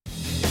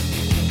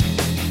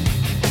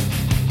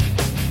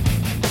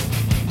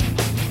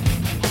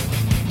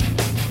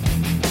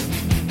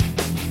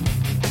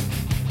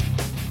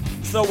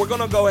So we're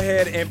going to go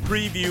ahead and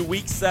preview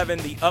Week 7,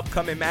 the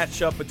upcoming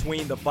matchup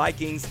between the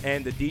Vikings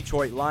and the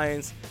Detroit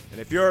Lions.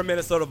 And if you're a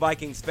Minnesota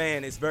Vikings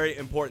fan, it's very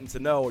important to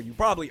know, or you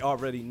probably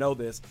already know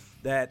this,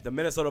 that the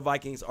Minnesota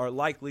Vikings are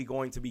likely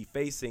going to be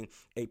facing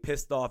a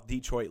pissed-off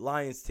Detroit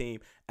Lions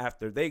team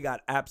after they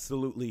got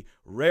absolutely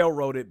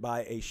railroaded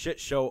by a shit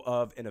show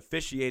of an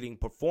officiating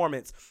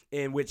performance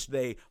in which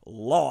they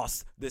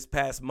lost this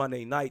past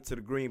Monday night to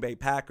the Green Bay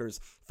Packers,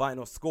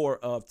 final score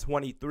of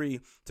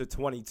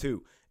 23-22.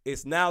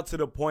 It's now to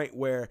the point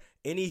where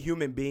any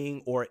human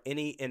being or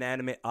any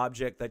inanimate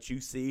object that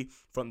you see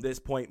from this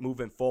point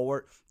moving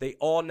forward, they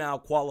all now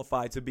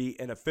qualify to be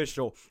an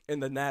official in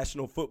the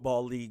National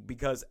Football League,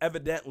 because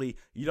evidently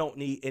you don't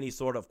need any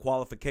sort of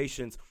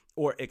qualifications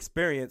or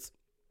experience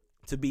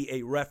to be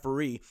a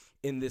referee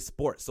in this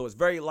sport. So it's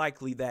very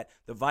likely that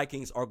the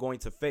Vikings are going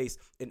to face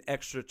an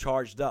extra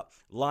charged up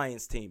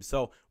Lions team.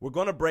 So we're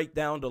going to break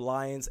down the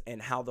Lions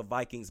and how the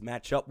Vikings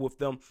match up with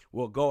them.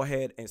 We'll go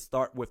ahead and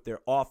start with their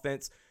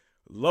offense.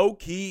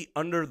 Low-key,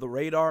 under the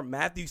radar,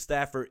 Matthew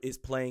Stafford is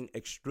playing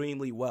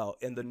extremely well.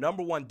 And the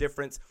number one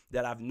difference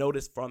that I've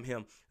noticed from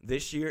him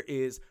this year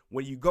is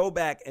when you go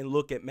back and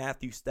look at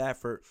Matthew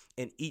Stafford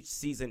in each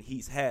season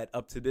he's had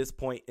up to this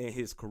point in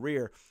his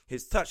career,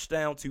 his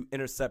touchdown to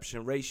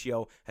interception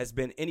ratio has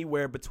been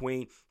anywhere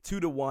between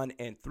 2-1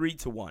 and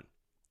 3-1.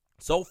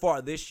 So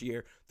far this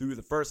year, through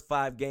the first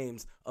 5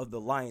 games of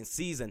the Lions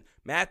season,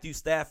 Matthew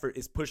Stafford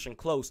is pushing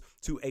close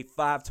to a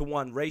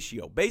 5-1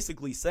 ratio,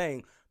 basically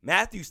saying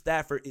Matthew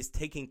Stafford is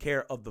taking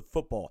care of the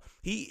football.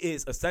 He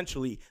is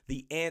essentially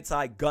the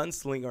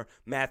anti-gunslinger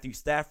Matthew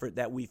Stafford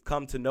that we've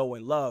come to know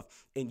and love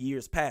in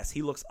years past.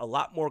 He looks a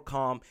lot more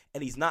calm,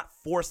 and he's not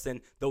forcing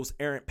those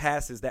errant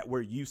passes that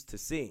we're used to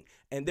seeing.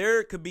 And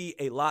there could be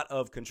a lot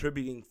of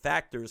contributing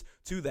factors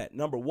to that.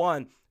 Number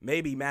one,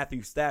 maybe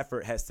Matthew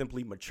Stafford has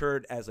simply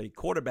matured as a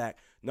quarterback.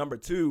 Number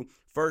two,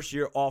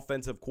 first-year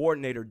offensive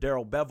coordinator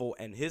Darrell Bevell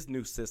and his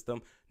new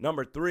system.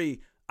 Number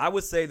three, I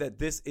would say that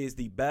this is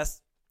the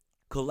best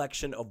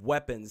collection of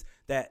weapons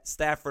that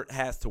Stafford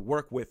has to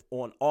work with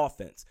on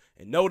offense.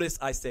 And notice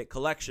I said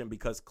collection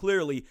because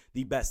clearly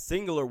the best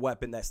singular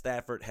weapon that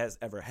Stafford has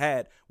ever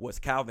had was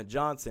Calvin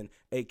Johnson,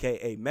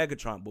 aka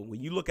Megatron. But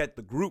when you look at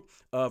the group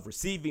of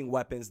receiving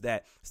weapons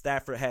that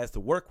Stafford has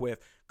to work with,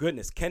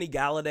 goodness, Kenny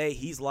Galladay,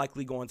 he's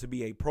likely going to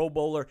be a Pro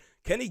Bowler.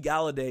 Kenny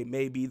Galladay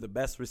may be the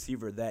best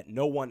receiver that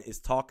no one is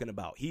talking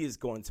about. He is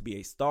going to be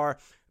a star.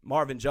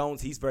 Marvin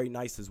Jones, he's very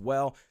nice as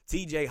well.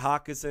 TJ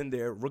Hawkinson,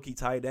 their rookie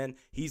tight end,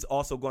 he's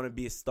also going to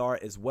be a star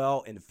as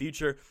well in the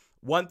future.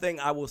 One thing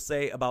I will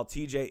say about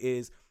TJ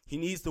is he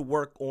needs to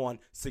work on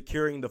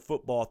securing the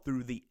football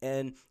through the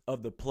end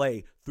of the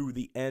play, through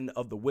the end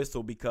of the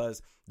whistle,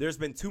 because there's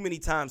been too many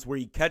times where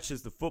he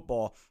catches the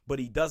football, but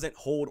he doesn't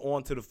hold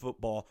on to the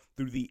football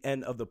through the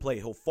end of the play.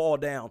 He'll fall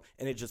down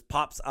and it just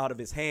pops out of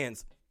his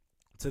hands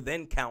to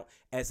then count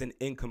as an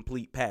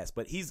incomplete pass.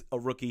 But he's a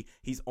rookie.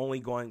 He's only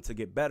going to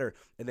get better.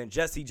 And then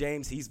Jesse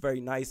James, he's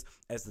very nice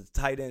as the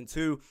tight end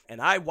too.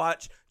 And I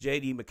watched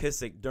J.D.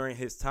 McKissick during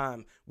his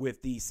time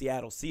with the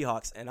Seattle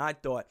Seahawks, and I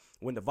thought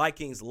when the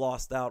Vikings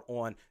lost out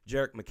on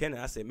Jerick McKinnon,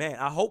 I said, man,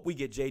 I hope we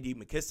get J.D.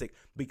 McKissick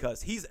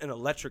because he's an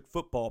electric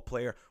football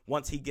player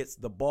once he gets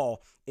the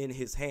ball in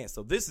his hands.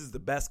 So this is the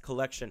best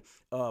collection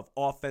of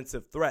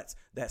offensive threats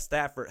that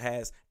Stafford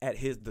has at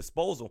his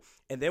disposal.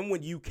 And then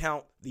when you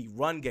count the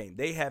run game,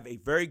 they have a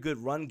very good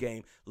run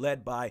game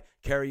led by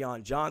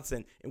Kerryon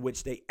Johnson, in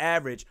which they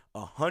average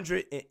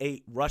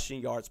 108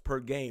 rushing yards per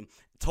game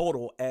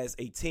total as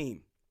a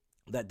team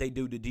that they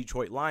do, the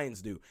Detroit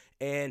Lions do.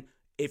 And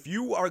if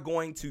you are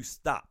going to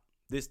stop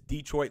this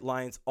Detroit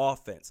Lions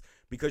offense,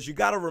 because you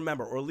got to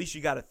remember, or at least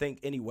you got to think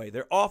anyway,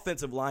 their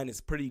offensive line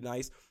is pretty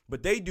nice,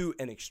 but they do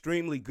an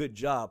extremely good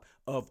job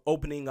of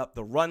opening up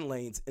the run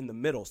lanes in the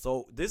middle.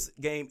 So this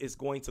game is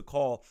going to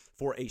call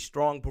for a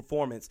strong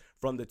performance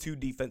from the two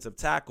defensive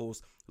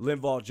tackles,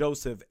 Linval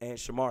Joseph and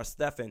Shamar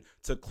Stephen,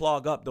 to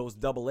clog up those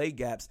double-A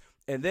gaps.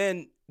 And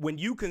then when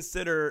you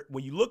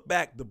look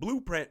back, the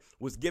blueprint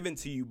was given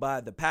to you by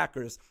the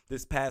Packers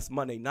this past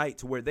Monday night,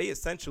 to where they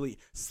essentially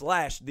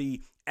slashed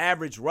the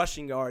average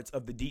rushing yards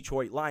of the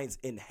Detroit Lions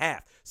in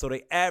half. So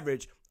they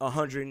average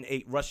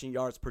 108 rushing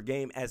yards per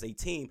game as a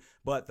team,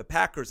 but the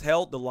Packers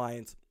held the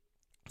Lions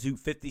to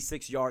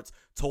 56 yards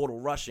total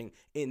rushing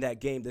in that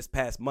game this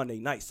past Monday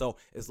night. So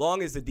as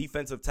long as the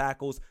defensive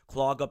tackles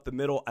clog up the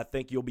middle, I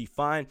think you'll be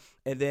fine.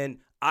 And then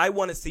I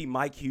want to see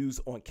Mike Hughes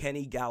on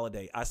Kenny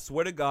Galladay. I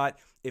swear to God,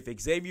 if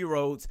Xavier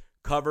Rhodes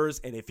covers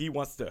and if he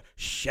wants to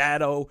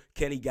shadow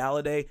Kenny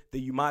Galladay,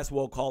 then you might as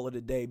well call it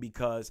a day,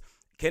 because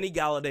Kenny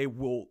Galladay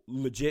will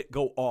legit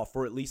go off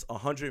for at least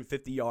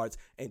 150 yards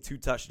and 2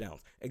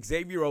 touchdowns.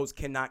 Xavier Rhodes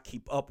cannot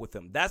keep up with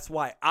him. That's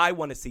why I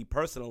want to see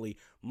personally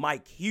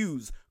Mike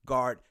Hughes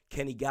guard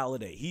Kenny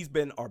Galladay. He's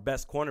been our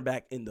best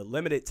cornerback in the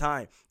limited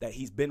time that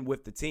he's been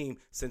with the team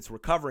since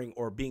recovering,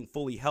 or being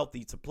fully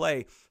healthy to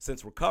play,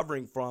 since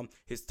recovering from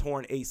his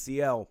torn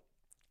ACL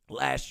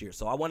last year.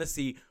 So I want to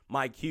see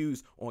Mike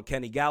Hughes on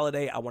Kenny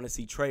Galladay. I want to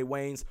see Trey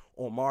Waynes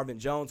on Marvin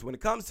Jones. When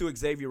it comes to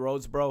Xavier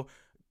Rhodes, bro,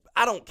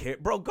 I don't care.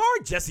 Bro,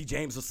 guard Jesse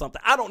James or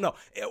something. I don't know.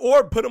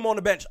 Or put him on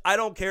the bench. I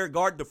don't care.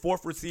 Guard the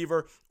fourth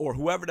receiver or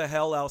whoever the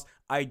hell else.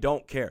 I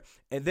don't care.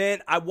 And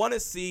then I want to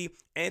see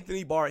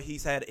Anthony Barr.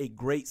 He's had a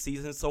great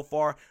season so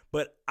far,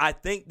 but I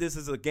think this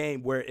is a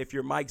game where if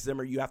you're Mike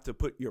Zimmer, you have to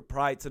put your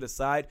pride to the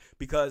side,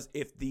 because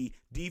if the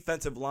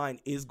defensive line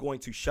is going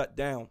to shut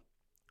down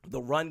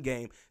the run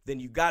game, then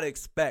you got to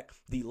expect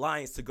the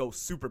Lions to go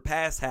super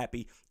pass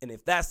happy. And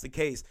if that's the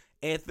case,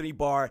 Anthony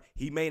Barr,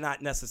 he may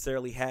not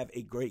necessarily have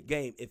a great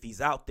game if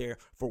he's out there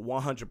for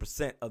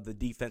 100% of the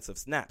defensive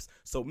snaps.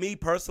 So me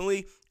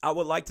personally, I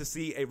would like to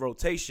see a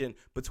rotation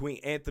between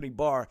Anthony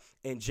Barr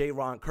and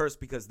Jaron Kearse,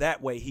 because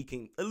that way he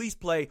can at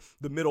least play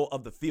the middle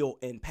of the field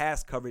in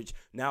pass coverage.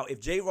 Now, if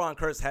Jaron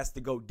Kearse has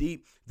to go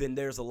deep, then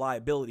there's a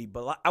liability.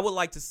 But I would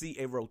like to see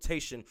a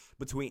rotation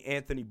between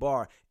Anthony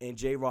Barr and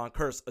Jaron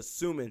Kearse,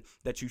 assuming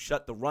that you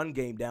shut the run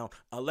game down,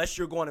 unless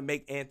you're going to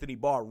make Anthony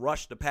Barr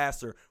rush the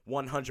passer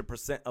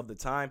 100% of the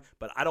time.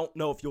 But I don't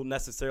know if you'll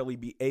necessarily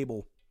be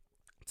able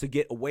to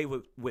get away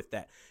with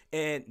that.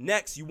 And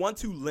next, you want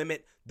to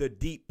limit the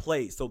deep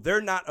plays. So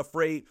they're not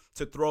afraid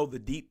to throw the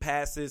deep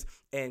passes,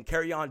 and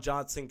Kerryon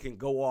Johnson can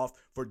go off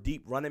for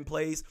deep running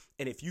plays.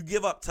 And if you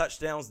give up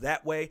touchdowns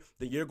that way,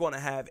 then you're going to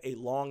have a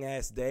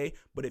long-ass day.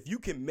 But if you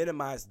can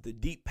minimize the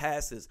deep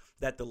passes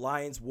that the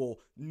Lions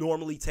will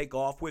normally take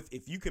off with,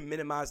 if you can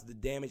minimize the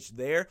damage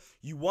there,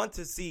 you want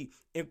to see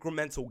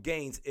incremental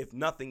gains, if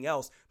nothing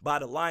else, by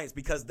the Lions,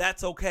 because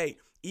that's okay.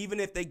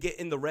 Even if they get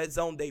in the red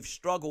zone, they've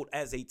struggled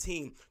as a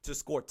team to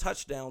score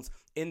touchdowns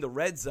in the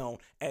red zone,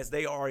 as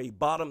they are a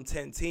bottom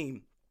 10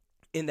 team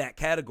in that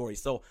category.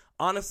 So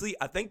honestly,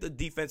 I think the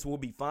defense will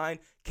be fine.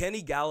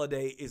 Kenny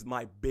Galladay is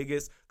my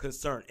biggest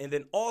concern. And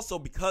then also,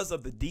 because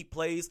of the deep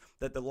plays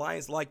that the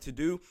Lions like to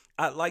do,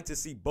 I'd like to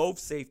see both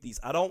safeties.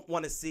 I don't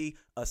want to see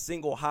a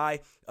single high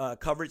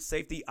coverage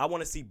safety. I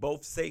want to see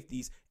both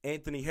safeties,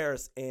 Anthony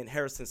Harris and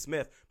Harrison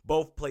Smith,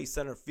 both play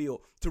center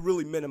field to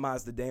really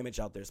minimize the damage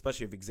out there,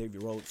 especially if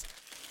Xavier Rhodes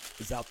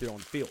is out there on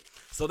the field.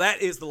 So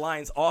that is the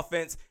Lions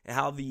offense and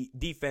how the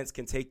defense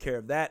can take care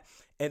of that.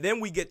 And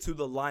then we get to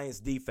the Lions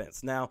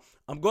defense. Now,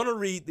 I'm going to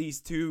read these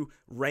two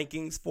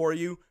rankings for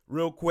you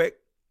real quick.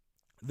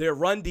 Their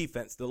run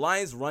defense, the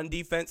Lions' run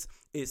defense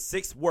is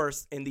 6th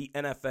worst in the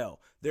NFL.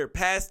 Their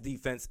pass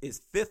defense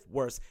is 5th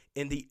worst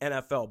in the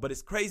NFL. But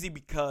it's crazy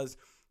because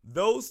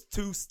those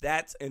two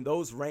stats and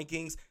those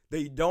rankings,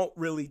 they don't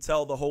really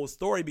tell the whole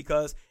story,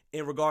 because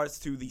in regards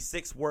to the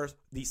sixth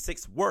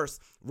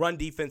worst run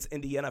defense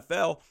in the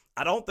NFL,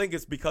 I don't think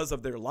it's because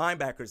of their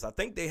linebackers. I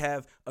think they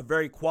have a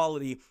very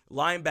quality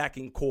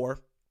linebacking core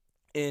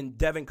in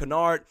Devin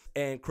Kennard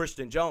and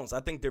Christian Jones. I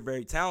think they're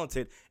very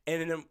talented.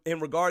 And in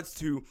regards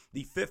to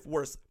the 5th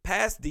worst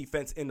pass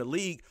defense in the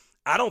league,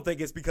 I don't think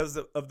it's because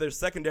of their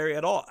secondary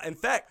at all. In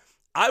fact,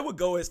 I would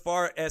go as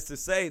far as to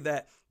say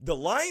that the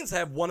Lions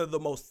have one of the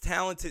most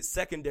talented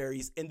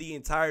secondaries in the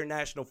entire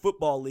National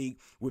Football League,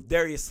 with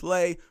Darius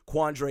Slay,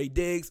 Quandre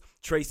Diggs,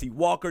 Tracy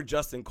Walker,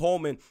 Justin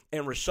Coleman,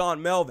 and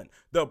Rashawn Melvin.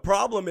 The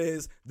problem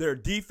is their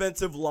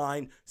defensive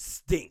line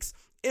stinks.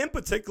 In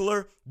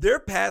particular, their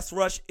pass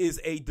rush is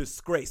a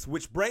disgrace,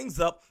 which brings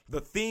up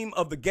the theme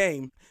of the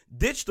game: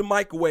 ditch the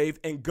microwave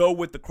and go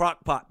with the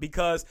crock pot.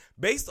 Because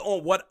based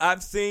on what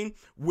I've seen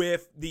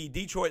with the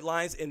Detroit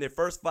Lions in their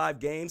first 5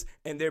 games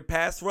and their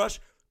pass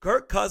rush,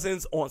 Kirk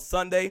Cousins on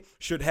Sunday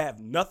should have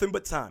nothing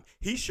but time.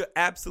 He should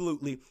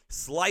absolutely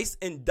slice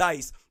and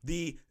dice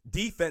the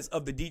defense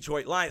of the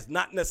Detroit Lions,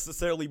 not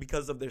necessarily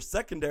because of their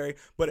secondary,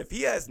 but if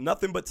he has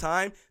nothing but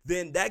time,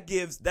 then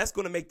that's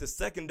going to make the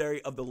secondary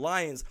of the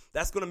Lions,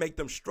 that's going to make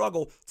them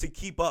struggle to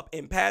keep up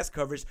in pass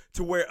coverage,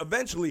 to where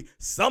eventually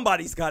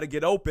somebody's got to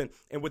get open.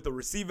 And with the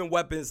receiving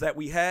weapons that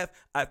we have,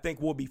 I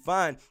think we'll be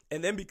fine.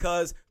 And then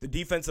because the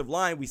defensive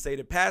line, we say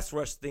the pass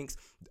rush stinks,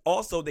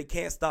 also they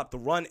can't stop the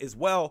run as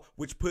well,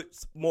 which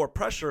puts more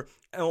pressure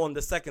on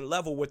the second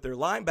level with their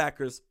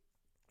linebackers.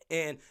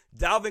 And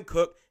Dalvin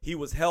Cook, he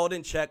was held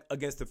in check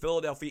against the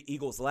Philadelphia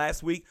Eagles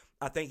last week.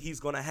 I think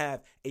he's going to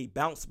have a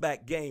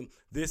bounce-back game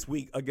this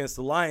week against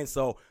the Lions.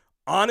 So,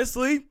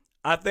 honestly,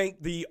 I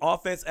think the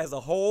offense as a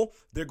whole,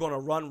 they're going to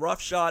run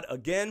roughshod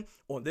again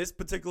on this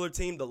particular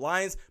team, the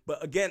Lions.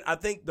 But, again, I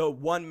think the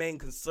one main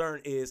concern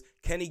is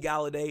Kenny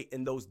Galladay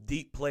and those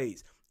deep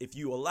plays. If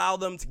you allow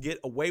them to get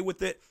away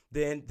with it,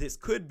 then this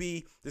could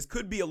be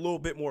a little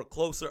bit more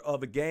closer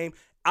of a game.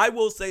 I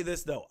will say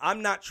this, though.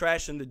 I'm not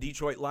trashing the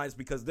Detroit Lions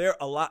because they're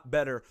a lot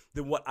better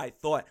than what I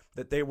thought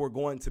that they were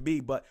going to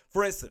be. But,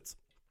 for instance,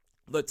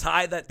 the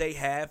tie that they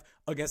have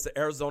against the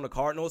Arizona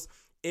Cardinals,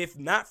 if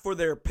not for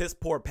their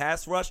piss-poor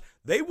pass rush,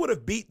 they would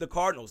have beat the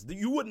Cardinals. They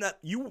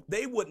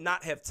would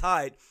not have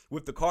tied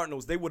with the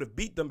Cardinals. They would have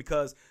beat them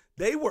because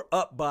they were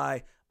up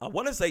by, I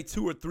want to say,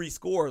 2 or 3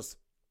 scores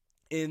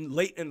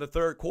late in the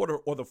third quarter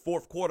or the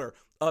fourth quarter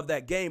of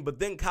that game. But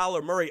then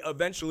Kyler Murray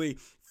eventually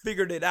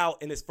figured it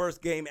out in his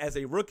first game as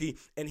a rookie,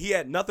 and he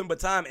had nothing but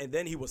time, and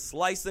then he was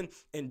slicing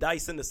and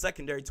dicing the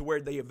secondary to where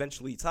they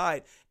eventually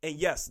tied. And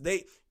yes,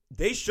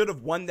 they should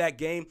have won that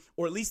game,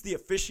 or at least the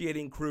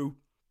officiating crew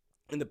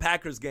in the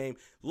Packers game,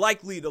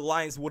 likely the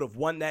Lions would have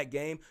won that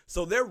game.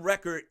 So their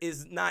record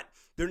is not,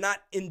 they're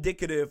not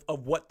indicative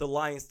of what the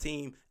Lions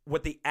team,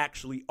 what they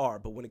actually are.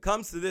 But when it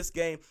comes to this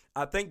game,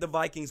 I think the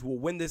Vikings will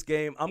win this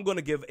game. I'm going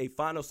to give a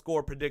final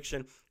score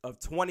prediction of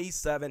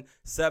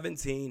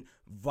 27-17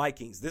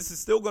 Vikings. This is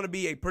still going to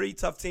be a pretty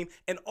tough team.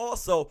 And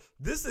also,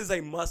 this is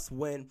a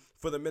must-win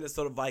for the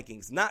Minnesota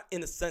Vikings. Not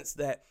in a sense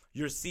that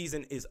your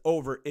season is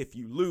over if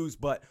you lose,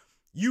 but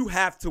you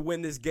have to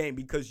win this game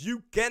because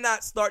you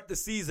cannot start the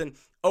season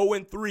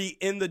 0-3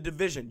 in the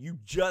division. You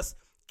just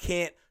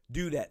can't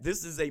do that.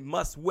 This is a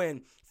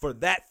must-win for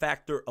that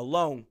factor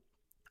alone.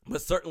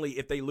 But certainly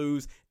if they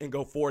lose and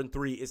go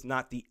 4-3, it's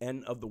not the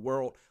end of the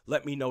world.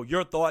 Let me know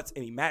your thoughts,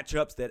 any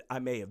matchups that I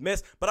may have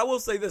missed. But I will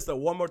say this, though,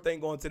 one more thing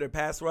going to their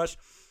pass rush.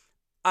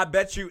 I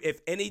bet you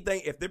if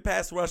anything, if their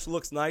pass rush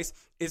looks nice,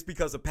 it's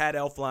because of Pat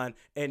Elflein.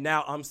 And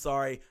now, I'm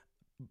sorry,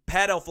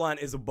 Pat Elflein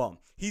is a bum.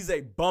 He's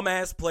a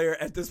bum-ass player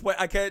at this point.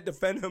 I can't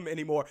defend him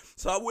anymore.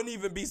 So I wouldn't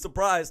even be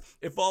surprised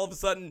if all of a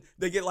sudden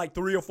they get like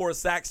 3 or 4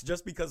 sacks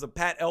just because of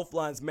Pat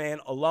Elflein's man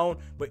alone.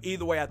 But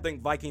either way, I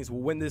think Vikings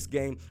will win this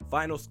game.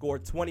 Final score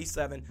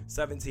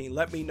 27-17.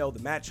 Let me know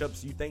the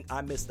matchups you think I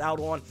missed out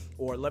on,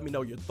 or let me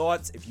know your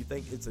thoughts if you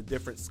think it's a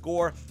different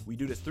score. We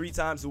do this 3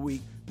 times a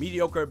week.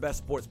 Mediocre Best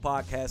Sports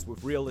Podcast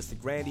with Realistic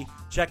Randy.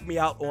 Check me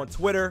out on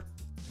Twitter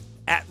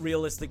at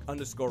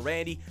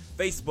realistic_Randy,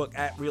 Facebook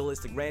at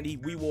Realistic Randy.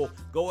 We will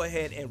go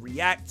ahead and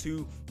react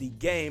to the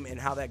game and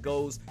how that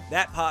goes.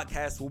 That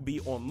podcast will be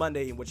on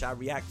Monday, in which I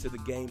react to the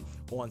game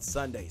on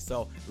Sunday.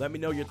 So let me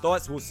know your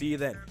thoughts. We'll see you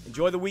then.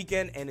 Enjoy the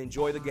weekend and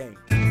enjoy the game.